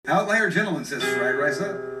Outlier gentleman says it's right,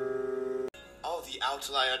 Risa. Oh, the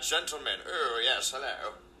outlier gentleman. Oh, yes,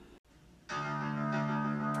 hello.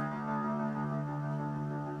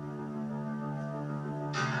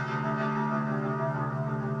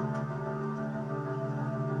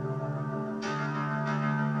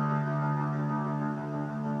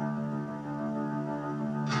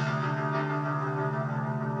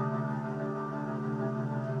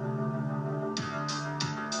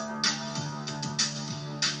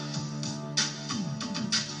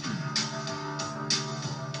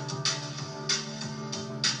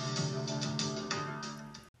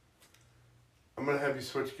 I'm going to have you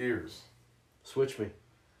switch gears. Switch me.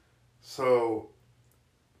 So,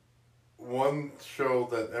 one show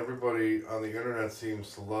that everybody on the internet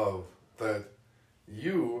seems to love that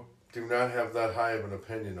you do not have that high of an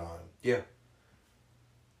opinion on. Yeah.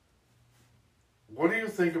 What do you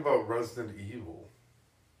think about Resident Evil?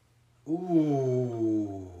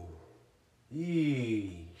 Ooh.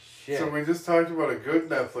 Yee. Shit. So we just talked about a good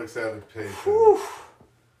Netflix adaptation. Whew.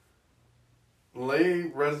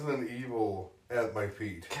 Lay Resident Evil at my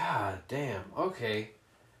feet. God damn. Okay.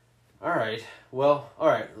 Alright. Well,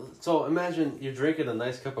 alright. So imagine you're drinking a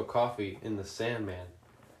nice cup of coffee in the Sandman.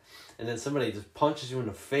 And then somebody just punches you in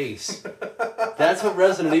the face. That's what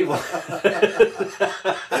Resident Evil.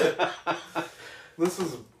 This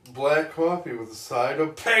is black coffee with a side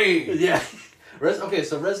of pain. Yeah. Okay,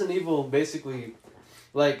 so Resident Evil basically,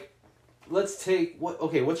 like, let's take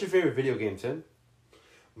what's your favorite video game, Tim?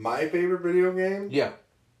 My favorite video game? Yeah.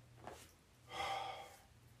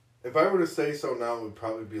 If I were to say so now, it would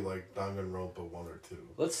probably be like Danganronpa 1 or 2.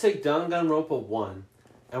 Let's take Danganronpa 1,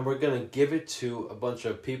 and we're going to give it to a bunch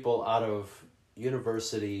of people out of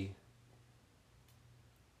university,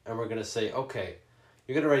 and we're going to say, okay,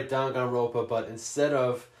 you're going to write Danganronpa, but instead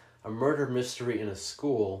of a murder mystery in a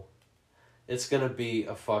school, it's going to be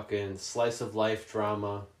a fucking slice of life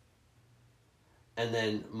drama. And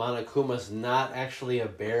then Monokuma's not actually a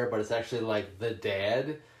bear, but it's actually like the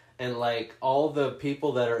dad. And like all the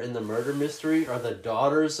people that are in the murder mystery are the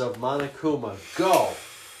daughters of Monokuma. Go!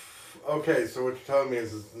 Okay, so what you're telling me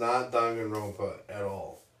is it's not Danganronpa at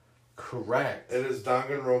all. Correct. It is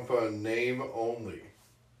Danganronpa in name only.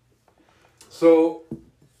 So,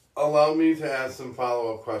 allow me to ask some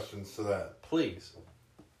follow-up questions to that. Please.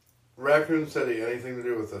 Raccoon City, anything to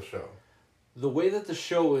do with this show? The way that the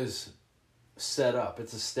show is set up,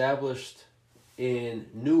 it's established in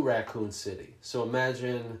New Raccoon City. So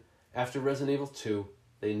imagine after Resident Evil 2,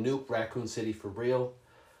 they nuke Raccoon City for real.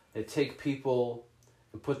 They take people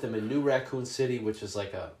and put them in New Raccoon City, which is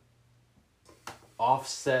like a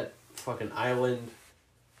offset fucking island.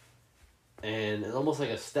 And it's almost like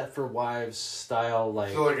a Stepford Wives style,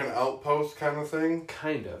 like... So like an outpost kind of thing?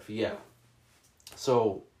 Kind of, yeah.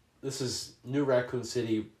 So, this is New Raccoon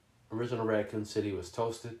City. Original Raccoon City was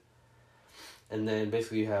toasted. And then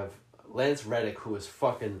basically you have Lance Reddick, who is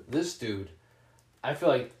fucking... This dude, I feel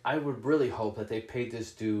like I would really hope that they paid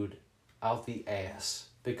this dude out the ass.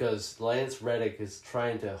 Because Lance Reddick is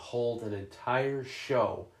trying to hold an entire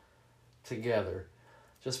show together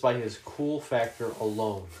just by his cool factor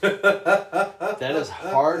alone. That is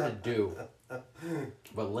hard to do.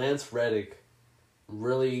 But Lance Reddick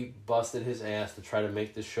really busted his ass to try to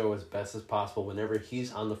make this show as best as possible whenever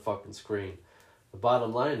he's on the fucking screen. The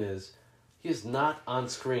bottom line is, he is not on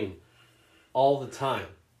screen all the time.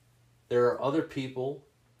 There are other people,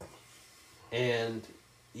 and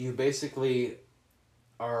you basically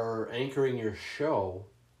are anchoring your show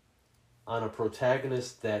on a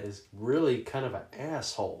protagonist that is really kind of an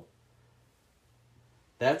asshole.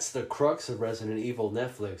 That's the crux of Resident Evil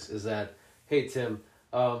Netflix, is that, hey Tim,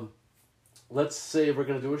 let's say we're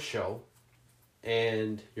going to do a show,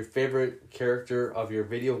 and your favorite character of your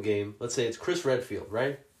video game, let's say it's Chris Redfield,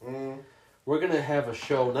 right? Mm. We're going to have a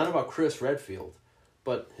show, not about Chris Redfield,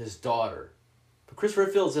 but his daughter. But Chris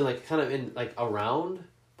Redfield's around,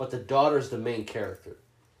 but the daughter's the main character.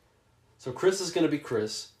 So Chris is going to be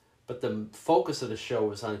Chris, but the focus of the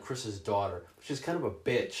show is on Chris's daughter, which is kind of a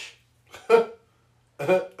bitch.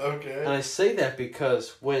 Okay. And I say that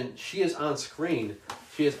because when she is on screen,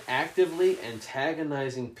 she is actively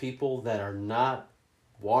antagonizing people that are not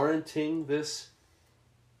warranting this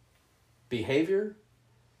behavior.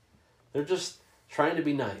 They're just trying to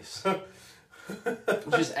be nice.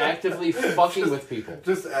 She's actively fucking with people.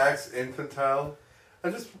 Just acts infantile.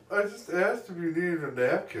 I just asked if you needed a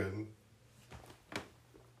napkin.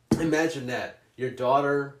 Imagine that. Your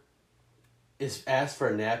daughter is asked for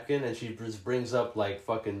a napkin and she just brings up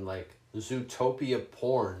fucking Zootopia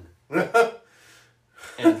porn. And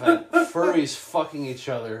furries fucking each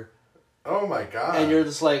other Oh my god. And you're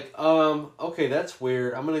just like, okay, that's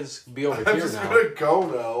weird. I'm gonna just be over I'm here just now. gonna go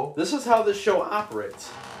now. This is how this show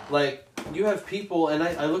operates. Like, you have people, and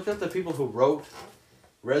I looked at the people who wrote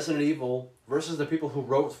Resident Evil versus the people who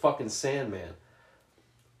wrote fucking Sandman.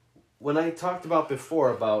 When I talked about before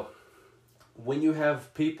about when you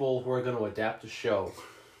have people who are going to adapt a show,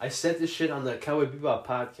 I said this shit on the Cowboy Bebop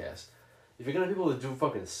podcast. If you're going to have people to do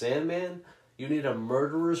fucking Sandman, you need a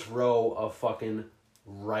murderer's row of fucking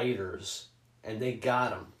writers. And they got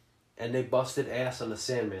them. And they busted ass on the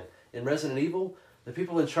Sandman. In Resident Evil, the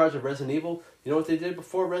people in charge of Resident Evil, you know what they did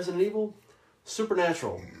before Resident Evil?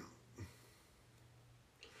 Supernatural.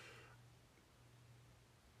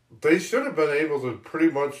 They should have been able to pretty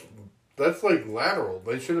much... That's like lateral.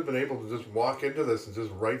 They should have been able to just walk into this and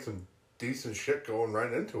just write some decent shit going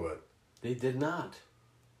right into it. They did not.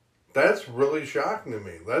 That's really shocking to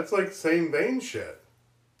me. That's like same vein shit.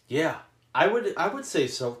 Yeah, I would say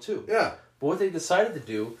so too. Yeah. But what they decided to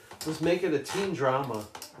do was make it a teen drama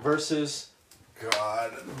versus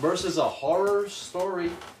a horror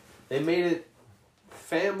story. They made it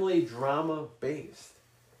family drama based.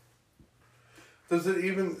 Does it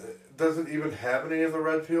even have any of the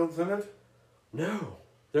Redfields in it? No.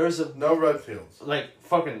 No Redfields. Like,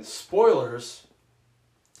 fucking spoilers.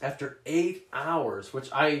 After 8 hours, which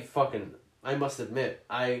I must admit,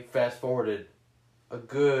 I fast forwarded a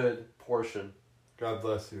good portion. God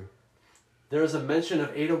bless you. There is a mention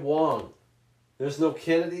of Ada Wong. There's no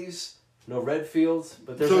Kennedys, no Redfields,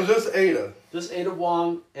 but there's So just Ada. just Ada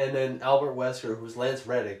Wong and then Albert Wesker, who's Lance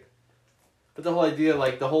Reddick. But the whole idea,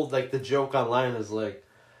 the joke online is like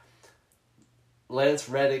Lance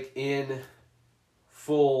Reddick in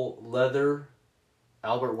full leather.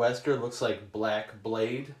 Albert Wesker looks like Black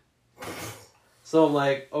Blade. So I'm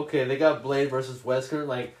like, okay, they got Blade versus Wesker.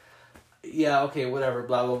 Like, yeah, okay, whatever,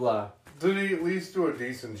 blah, blah, blah. Did he at least do a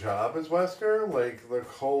decent job as Wesker? Like, the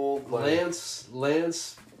cold... Like...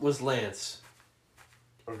 Lance was Lance.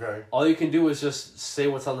 Okay. All you can do is just say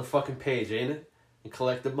what's on the fucking page, ain't it? And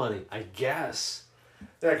collect the money, I guess.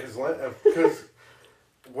 Yeah, because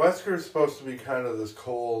Wesker's supposed to be kind of this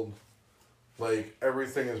cold, like,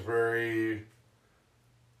 everything is very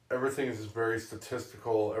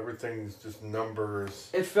statistical, everything's just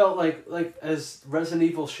numbers. It felt like as Resident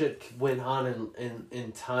Evil shit went on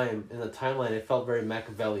in time, in the timeline, it felt very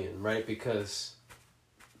Machiavellian, right? Because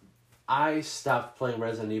I stopped playing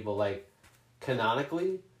Resident Evil, like,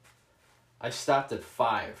 canonically, I stopped at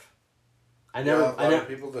 5. A lot of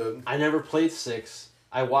people did. I never played 6.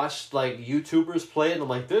 I watched, like, YouTubers play it, and I'm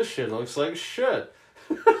like, this shit looks like shit.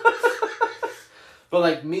 But,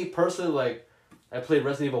 like, me personally, like, I played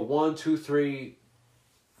Resident Evil 1, 2, 3,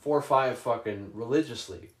 4, 5 fucking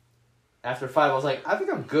religiously. After 5, I was like, I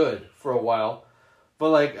think I'm good for a while. But,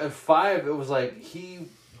 like, at 5, it was like, he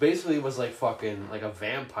basically was, like, fucking, like, a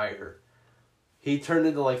vampire. He turned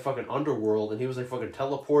into, like, fucking Underworld, and he was, like, fucking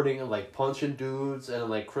teleporting and, like, punching dudes, and,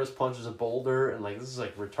 like, Chris punches a boulder, and, like, this is,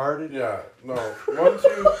 like, retarded. Yeah, no.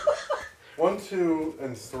 1, 2,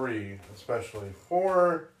 and 3, especially.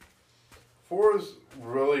 4 is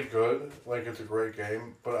really good. Like, it's a great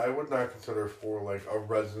game, but I would not consider 4, like, a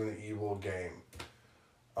Resident Evil game.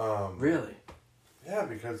 Really? Yeah,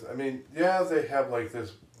 because, I mean, yeah, they have, like,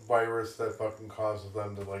 this virus that fucking causes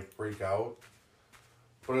them to, like, freak out.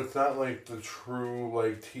 But it's not like the true,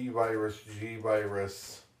 like, T virus, G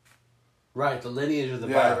virus. Right, the lineage of the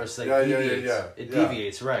virus, like, deviates. Yeah. It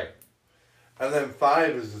deviates, right. And then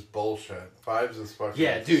 5 is just bullshit. 5 is just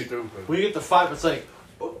fucking stupid. When you get to 5, it's like,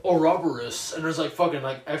 Ouroboros, and there's, like, fucking,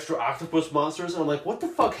 like, extra octopus monsters, and I'm like, what the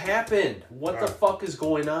fuck happened? What the fuck is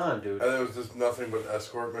going on, dude? And it was just nothing but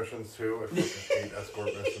escort missions, too. I fucking hate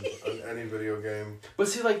escort missions in any video game. But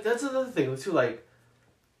see, like, that's another thing, too, like,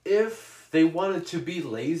 if they wanted to be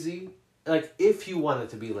lazy, like, if you wanted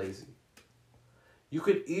to be lazy, you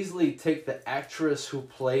could easily take the actress who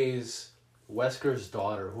plays Wesker's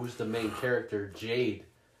daughter, who's the main character, Jade.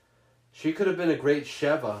 She could have been a great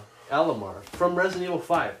Sheva Alomar from Resident Evil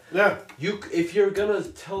 5. Yeah. If you're gonna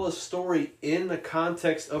tell a story in the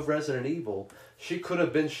context of Resident Evil, she could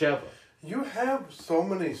have been Sheva. You have so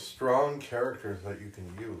many strong characters that you can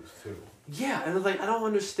use, too. Yeah, and, like, I don't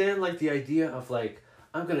understand, like, the idea of, like,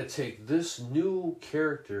 I'm gonna take this new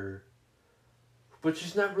character, but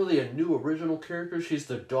she's not really a new original character, she's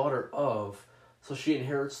the daughter of, so she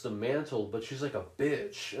inherits the mantle, but she's like a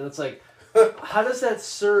bitch. And it's like, how does that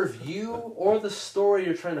serve you or the story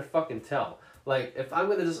you're trying to fucking tell? Like, if I'm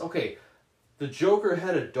gonna just, okay, the Joker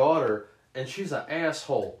had a daughter, and she's an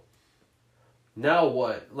asshole. Now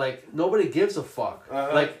what? Like, nobody gives a fuck.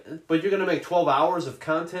 Like, but you're gonna make 12 hours of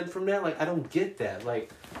content from that? Like, I don't get that.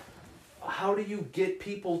 Like, how do you get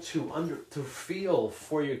people to feel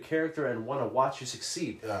for your character and want to watch you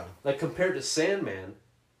succeed? Yeah. Like, compared to Sandman,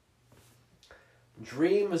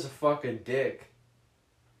 Dream is a fucking dick,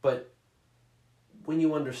 but when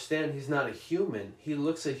you understand he's not a human, he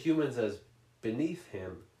looks at humans as beneath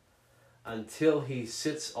him until he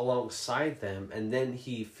sits alongside them, and then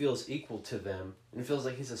he feels equal to them and feels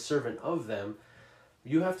like he's a servant of them.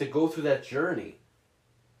 You have to go through that journey.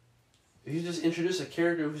 If you just introduce a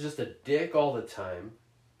character who's just a dick all the time,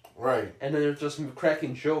 Right. and then they're just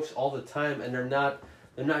cracking jokes all the time, and they're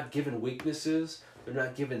not given weaknesses, they're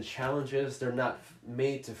not given challenges, they're not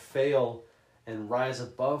made to fail and rise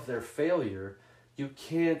above their failure, you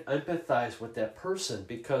can't empathize with that person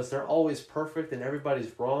because they're always perfect and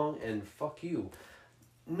everybody's wrong and fuck you.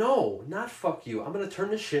 No, not fuck you. I'm gonna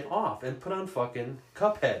turn this shit off and put on fucking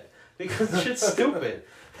Cuphead because shit's stupid.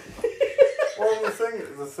 Well, the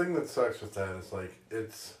thing that sucks with that is like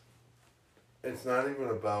it's not even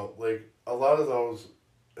about like a lot of those.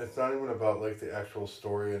 It's not even about like the actual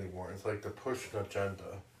story anymore. It's like to push an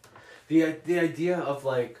agenda. The idea of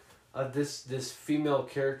like this female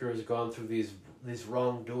character has gone through these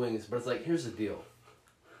wrongdoings, but it's like, here's the deal.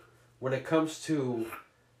 When it comes to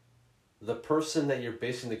the person that you're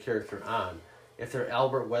basing the character on, if they're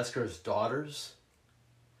Albert Wesker's daughters,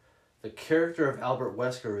 the character of Albert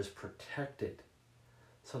Wesker is protected.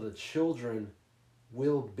 So the children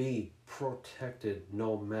will be protected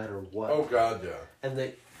no matter what. Oh God, yeah. And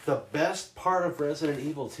the best part of Resident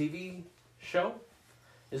Evil TV show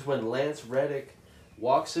is when Lance Reddick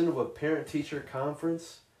walks into a parent-teacher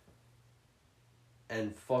conference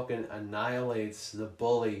and fucking annihilates the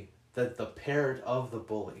bully, the parent of the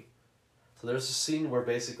bully. So there's a scene where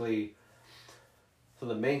basically, so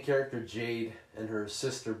the main character Jade and her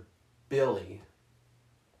sister Billy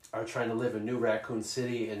are trying to live in New Raccoon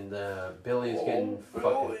City, and Billy's getting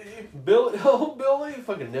Billy,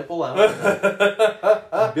 fucking nipple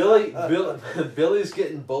out. Billy's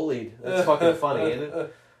getting bullied. That's fucking funny, ain't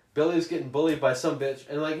it? Billy's getting bullied by some bitch,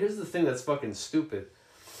 and like, here's the thing that's fucking stupid.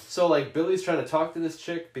 So like, Billy's trying to talk to this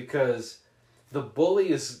chick because the bully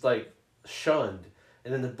is like shunned,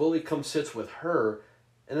 and then the bully comes sits with her,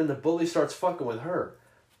 and then the bully starts fucking with her.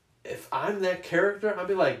 If I'm that character, I'd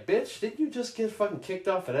be like, bitch, didn't you just get fucking kicked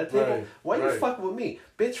off of that table? Right, Why you fucking with me?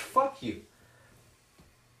 Bitch, fuck you.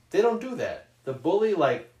 They don't do that. The bully,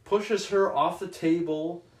 like, pushes her off the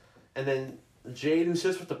table, and then Jade, who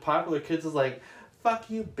sits with the popular kids, is like,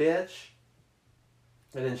 fuck you, bitch.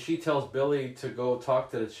 And then she tells Billy to go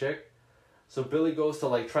talk to the chick. So Billy goes to,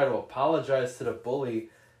 like, try to apologize to the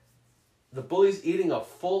bully. The bully's eating a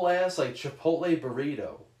full-ass, like, Chipotle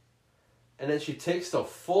burrito. And then she takes the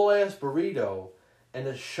full-ass burrito and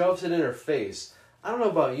then shoves it in her face. I don't know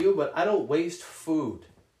about you, but I don't waste food.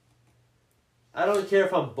 I don't care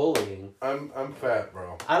if I'm bullying. I'm fat,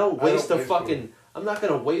 bro. I don't waste food. I'm not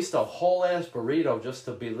going to waste a whole-ass burrito just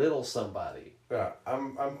to belittle somebody. Yeah,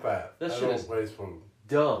 I'm fat. That I shit don't is waste food.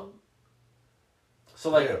 Dumb. So,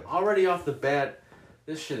 like, Yeah. already off the bat,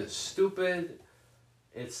 this shit is stupid.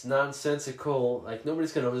 It's nonsensical. Like,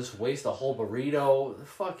 nobody's going to just waste a whole burrito.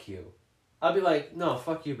 Fuck you. I'd be like, no,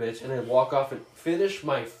 fuck you, bitch, and then walk off and finish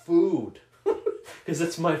my food. Because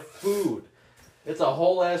it's my food. It's a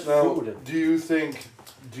whole-ass food. Do you think,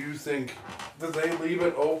 did they leave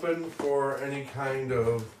it open for any kind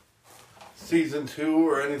of season 2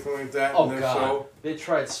 or anything like that in their God. show? They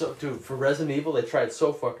tried dude, for Resident Evil, they tried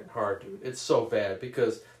so fucking hard, dude. It's so bad,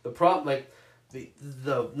 because the problem, like,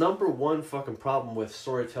 the number one fucking problem with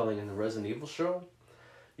storytelling in the Resident Evil show,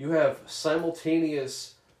 you have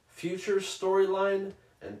simultaneous future storyline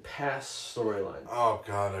and past storyline. Oh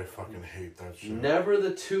God, I fucking hate that shit. Never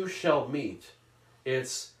the two shall meet.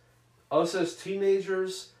 It's us as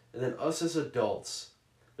teenagers and then us as adults.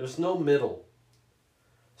 There's no middle.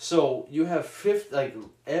 So you have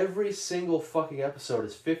every single fucking episode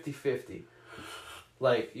is 50-50.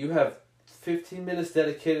 Like, you have 15 minutes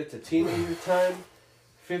dedicated to teenager time,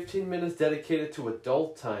 15 minutes dedicated to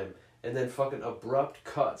adult time, and then fucking abrupt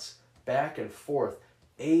cuts back and forth.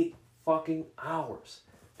 8 fucking hours.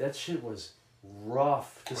 That shit was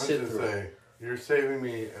rough to sit through. You're saving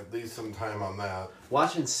me at least some time on that.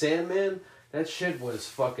 Watching Sandman, that shit was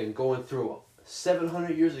fucking going through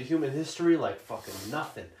 700 years of human history like fucking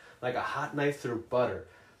nothing. Like a hot knife through butter.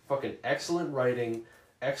 Fucking excellent writing,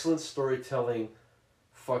 excellent storytelling,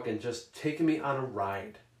 fucking just taking me on a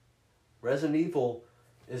ride. Resident Evil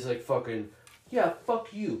is like fucking, yeah,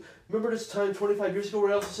 fuck you. Remember this time 25 years ago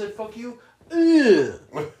where Elsa said fuck you? Ugh.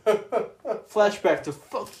 Flashback to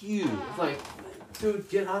fuck you. It's like, dude,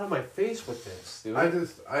 get out of my face with this, dude. I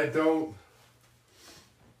don't.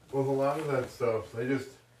 With a lot of that stuff,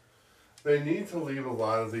 They need to leave a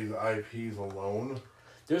lot of these IPs alone.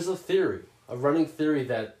 There's a running theory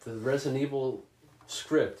that the Resident Evil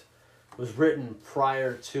script was written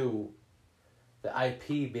prior to the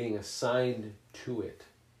IP being assigned to it.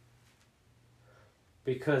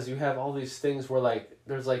 Because you have all these things where, like,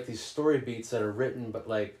 there's, like, these story beats that are written, but,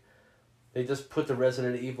 like, they just put the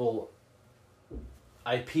Resident Evil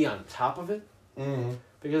IP on top of it. Mm-hmm.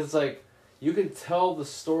 Because it's like, you can tell the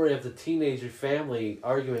story of the teenager family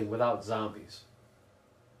arguing without zombies.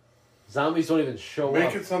 Zombies don't even show up.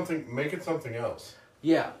 Make it something else.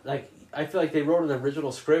 Yeah, like, I feel like they wrote an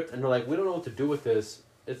original script, and they're like, we don't know what to do with this.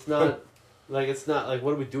 It's not, what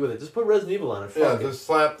do we do with it? Just put Resident Evil on it. Yeah, Fuck it. just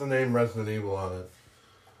slap the name Resident Evil on it.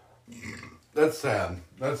 That's sad.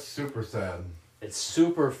 That's super sad. It's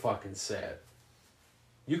super fucking sad.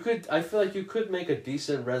 I feel like you could make a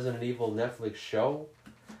decent Resident Evil Netflix show,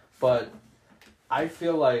 but I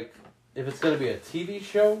feel like if it's going to be a TV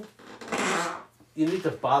show, you need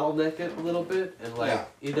to bottleneck it a little bit and, like,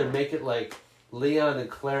 either make it like Leon and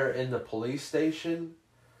Claire in the police station,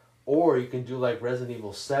 or you can do like Resident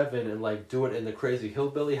Evil 7 and, like, do it in the crazy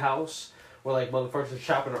hillbilly house where, like, motherfuckers are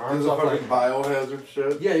chopping their arms There's off. a fucking biohazard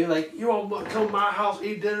shit. Yeah, you're like, you all come to my house,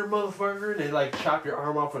 eat dinner, motherfucker, and they, like, chop your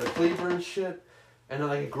arm off with a cleaver and shit, and then,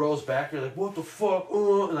 like, it grows back, you're like, what the fuck,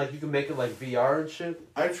 and, like, you can make it, like, VR and shit.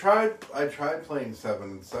 I tried playing 7,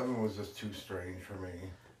 and 7 was just too strange for me.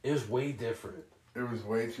 It was way different. It was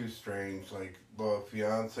way too strange. Like, the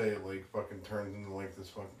fiance, like, fucking turns into, like, this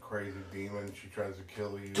fucking crazy demon. She tries to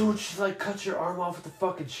kill you. Dude, she, like, cuts your arm off with the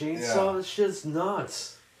fucking chainsaw. Yeah. That shit's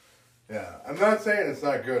nuts. Yeah. I'm not saying it's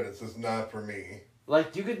not good. It's just not for me.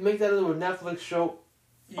 Like, you could make that into a Netflix show.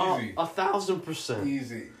 Easy. 1,000%.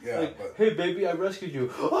 Easy. Yeah, like, but... hey, baby, I rescued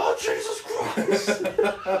you. Oh, Jesus Christ!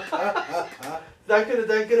 that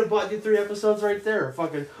could have bought you 3 episodes right there.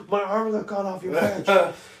 Fucking, my arm got cut off your badge.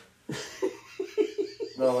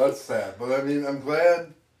 No, that's sad. But I mean, I'm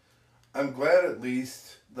glad at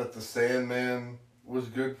least that the Sandman was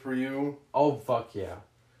good for you. Oh, fuck yeah.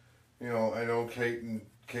 You know, I know Kate and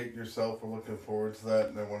yourself are looking forward to that,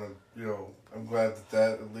 and I want to, you know, I'm glad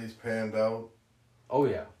that at least panned out. Oh,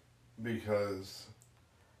 yeah. Because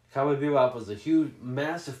Cowboy Bebop was a huge,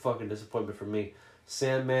 massive fucking disappointment for me.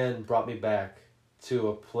 Sandman brought me back to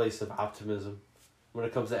a place of optimism when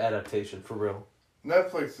it comes to adaptation, for real.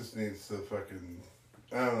 Netflix just needs to fucking,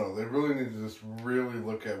 I don't know, they really need to just really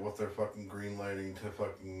look at what they're fucking greenlighting to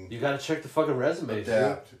fucking... You gotta check the fucking resumes,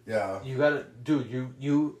 adapt. dude. Yeah. You gotta, dude,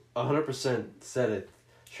 you 100% said it.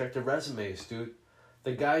 Check the resumes, dude.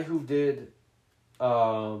 The guy who did,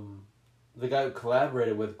 the guy who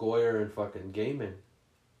collaborated with Goyer and fucking Gaiman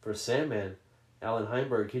for Sandman, Alan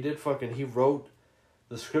Heinberg, he wrote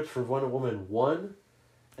the script for Wonder Woman 1,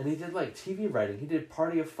 and he did, like, TV writing. He did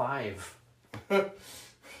Party of 5. So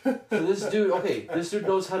this dude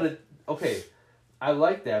knows how to, I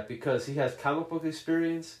like that because he has comic book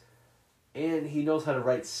experience and he knows how to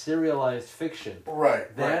write serialized fiction.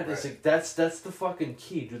 Right. That's the fucking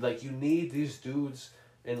key, dude. Like, you need these dudes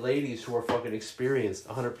and ladies who are fucking experienced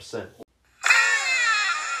 100%.